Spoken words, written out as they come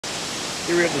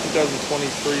Here we have the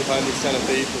 2023 Hyundai Santa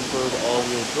Fe preferred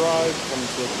all-wheel drive. Comes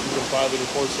with a 5-liter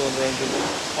 4-cylinder engine,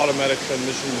 automatic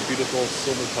transmission, beautiful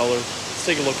silver color. Let's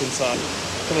take a look inside.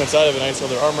 Coming inside, I have a nice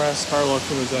leather armrest, power lock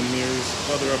trimmers and mirrors,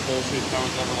 leather upholstery, power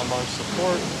driver lumbar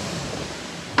support.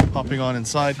 Hopping on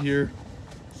inside here.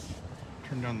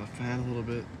 Turn down the fan a little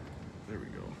bit. There we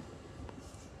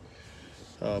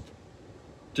go.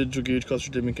 Digital gauge,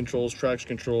 cluster dimming controls, traction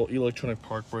control, electronic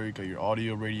park brake. Got your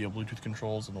audio, radio, Bluetooth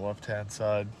controls on the left-hand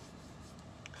side.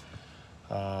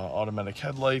 Automatic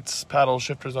headlights, paddle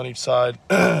shifters on each side,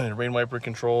 rain wiper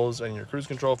controls, and your cruise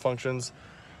control functions.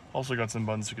 Also got some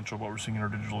buttons to control what we're seeing in our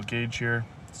digital gauge here.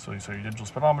 So you saw your digital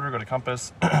speedometer, got a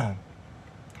compass,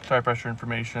 tire pressure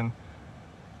information,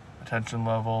 attention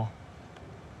level,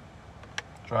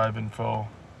 drive info.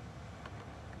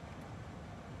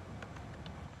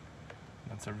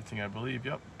 That's everything, I believe.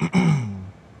 Yep.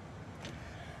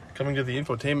 Coming to the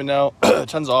infotainment now.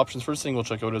 Tons of options. First thing we'll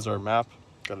check out is our map.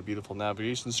 Got a beautiful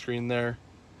navigation screen there.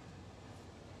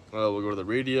 We'll go to the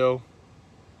radio.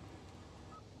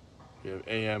 We have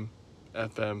AM,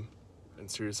 FM,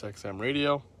 and Sirius XM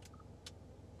radio.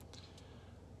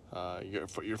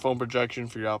 Your phone projection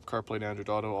for your Apple CarPlay and Android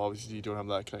Auto. Obviously, you don't have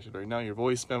that connected right now. Your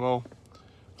voice memo,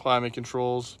 climate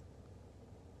controls.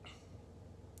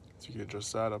 So you can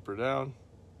adjust that up or down.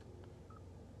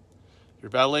 Your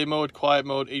valet mode, quiet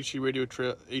mode, HD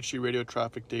radio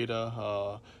traffic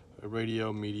data,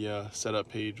 radio, media, setup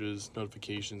pages,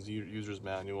 notifications, user's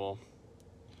manual.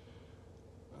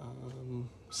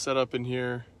 Setup in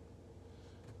here.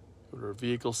 Go to our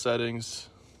vehicle settings.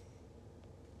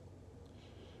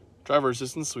 Driver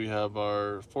assistance, we have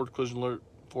our forward collision alert,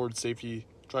 forward safety,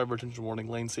 driver attention warning,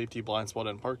 lane safety, blind spot,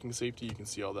 and parking safety. You can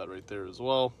see all that right there as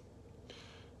well.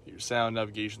 Your sound,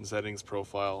 navigation settings,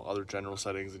 profile, other general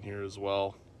settings in here as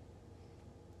well.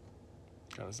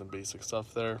 Kind of some basic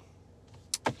stuff there.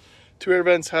 2 air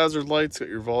vents, hazard lights, got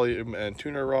your volume and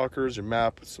tuner rockers, your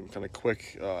map, some kind of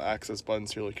quick access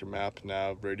buttons here like your map,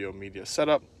 nav, radio, media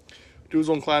setup. Dual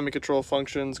zone climate control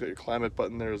functions, got your climate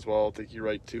button there as well, take you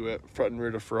right to it. Front and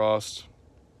rear defrost,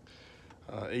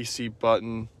 AC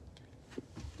button,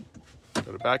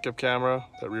 got a backup camera,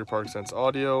 that rear park sense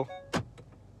audio.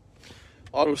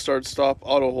 Auto start stop,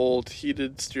 auto hold,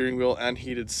 heated steering wheel, and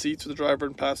heated seats for the driver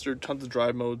and passenger. Tons of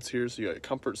drive modes here. So you got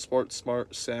comfort, sport,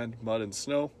 smart, sand, mud, and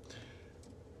snow.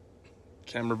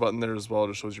 Camera button there as well.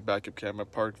 Just shows your backup camera,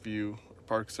 park view,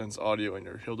 park sense audio, and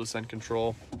your hill descent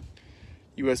control.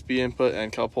 USB input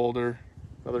and cup holder.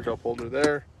 Another cup holder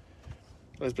there.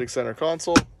 Nice big center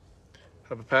console.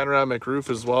 Have a panoramic roof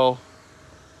as well.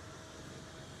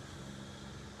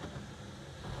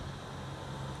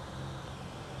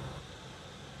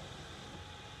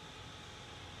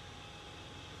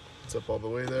 Up all the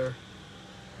way there.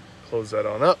 Close that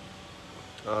on up.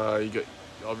 You got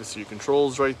obviously your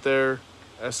controls right there.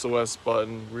 SOS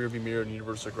button, rear view mirror, and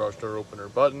universal garage door opener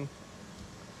button.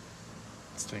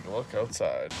 Let's take a look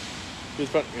outside. Here's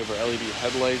front. We have our LED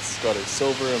headlights. Got a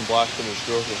silver and black finished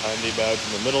grille with a Hyundai badge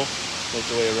in the middle. Make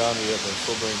your way around. We have our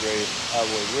silver and gray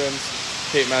alloy rims,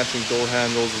 paint matching door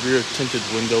handles, rear tinted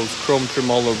windows, chrome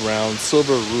trim all around,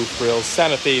 silver roof rails,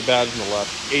 Santa Fe badge on the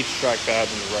left, H-track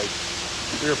badge on the right.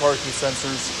 Rear parking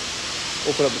sensors.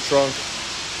 Open up the trunk.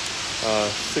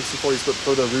 60-40 split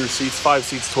for the rear seats. 5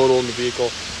 seats total in the vehicle.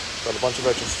 Got a bunch of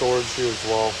extra storage here as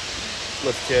well.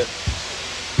 Lift kit.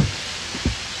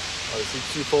 The seats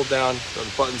do fold down. Got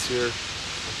the buttons here.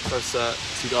 Press that.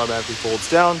 Seat automatically folds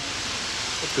down.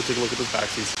 Let's go take a look at those back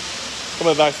seats.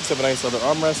 Come on, the back seats have a nice leather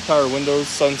armrest, power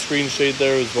windows, sunscreen shade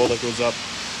there as well that goes up.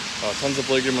 Tons of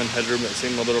legroom and headroom. That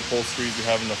same leather upholstery you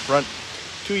have in the front.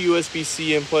 2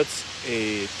 USB-C inputs,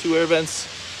 2 air vents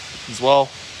as well.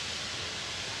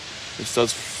 This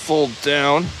does fold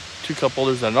down. 2 cup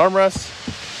holders and an armrest.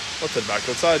 Let's head back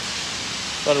outside.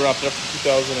 That'll wrap it up for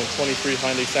 2023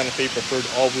 Hyundai Santa Fe preferred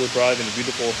all-wheel drive in a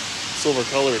beautiful silver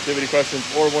color. If you have any questions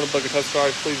or want to book a test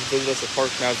drive, please visit us at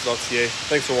parkmazda.ca.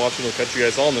 Thanks for watching. We'll catch you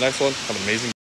guys all in the next one. Have an amazing day.